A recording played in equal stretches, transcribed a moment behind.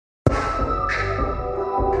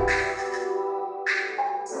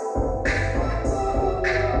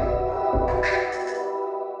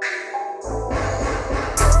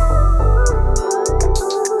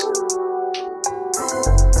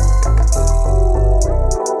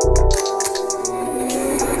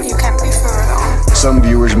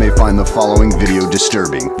find the following video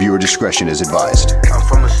disturbing. Viewer discretion is advised. I'm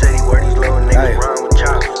from a city where these little niggas run with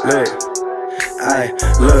chops.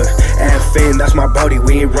 Look, FN, that's my brody,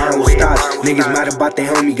 we ain't rhyme with stops. Niggas mad about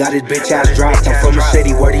their homie, got his bitch ass dropped. I'm from a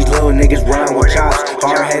city where these little niggas rhyme with chops.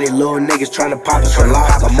 Hard-headed little niggas tryna pop us some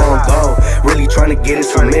locks. I'm on go, really tryna get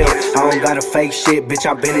us some meal. I don't gotta fake shit, bitch,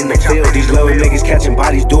 I been in the field. These little niggas catching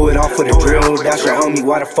bodies, do it all for the drill. That's your homie,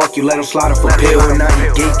 why the fuck you let him slaughter for pill? Now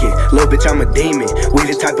you geeking, little bitch, I'm a demon. We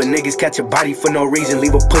the type of niggas catch a body for no reason,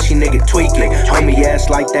 leave a pushy nigga tweaking. Homie ass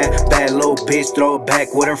like that, bad little bitch, throw it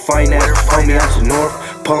back with her fine ass. Homie out to North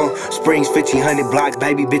Palm Springs, 1500 block,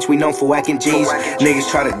 baby, bitch, we known for whacking G's. Niggas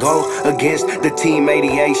try to go against the team,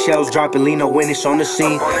 88 shells dropping, Lino when it's on the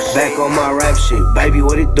scene. Back on my rap shit, baby,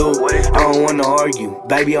 what it do? I don't wanna argue,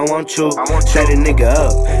 baby, I want you. Set a nigga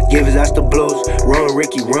up, give his ass the blues. Run,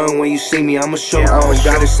 Ricky, run, when you see me, I'ma shoot. I don't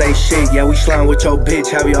gotta say shit, yeah, we slime with your bitch.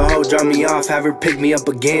 Have your hoe drop me off, have her pick me up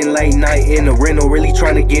again. Late night in the rental, really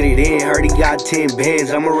trying to get it in. Heard he got 10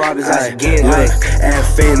 bands, I'ma rob his ass again. Look,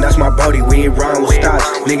 FN, that's my brody, we ain't rhyme with stops.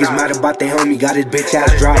 Niggas mad about their homie, got his bitch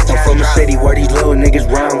ass dropped. I'm from a city where these little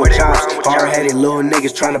niggas rhyme with chops. Hard-headed little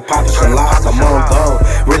niggas tryna pop us some locks. I'm on go,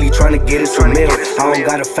 really tryna get us some meal. I don't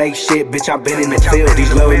gotta fake shit, bitch, I been in the field.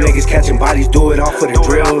 These little niggas catching bodies, do it all for the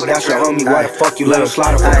drill. That's your homie, why the fuck you let him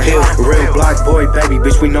slaughter for pill? Real block boy, baby,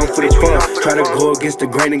 bitch, we known for the fun. Try to go against the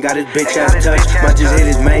grain and got his bitch ass touched. Might just hit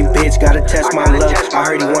his main bitch, gotta test my luck. I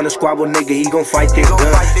heard he wanna squabble, nigga, he gon' fight this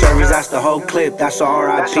gun. Service, that's the whole clip, that's a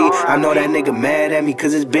RIP. I know that nigga mad at me,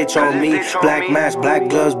 cause his bitch on me. Black mask, black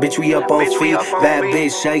gloves, bitch, we up on feet. Bad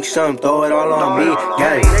bitch, shake some, throw it all on me.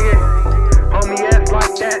 Gang. Homie ass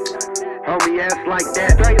like that. Homie ass like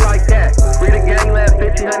that. Straight like that. Free the gangland,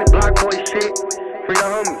 1500 block boy shit. Free the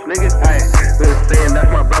homies, niggas. Hey, saying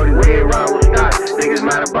that's my brody, we ain't rhyme with stock. Niggas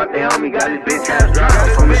mad about their homie, got his bitch ass dropped.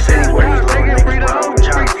 I'm from the city where these little niggas free the homies,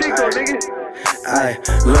 free Chico, nigga.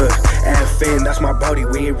 Look, FN, that's my brody,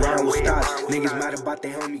 we ain't rhyme with stops. Niggas mad about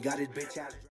their homie, got his bitch ass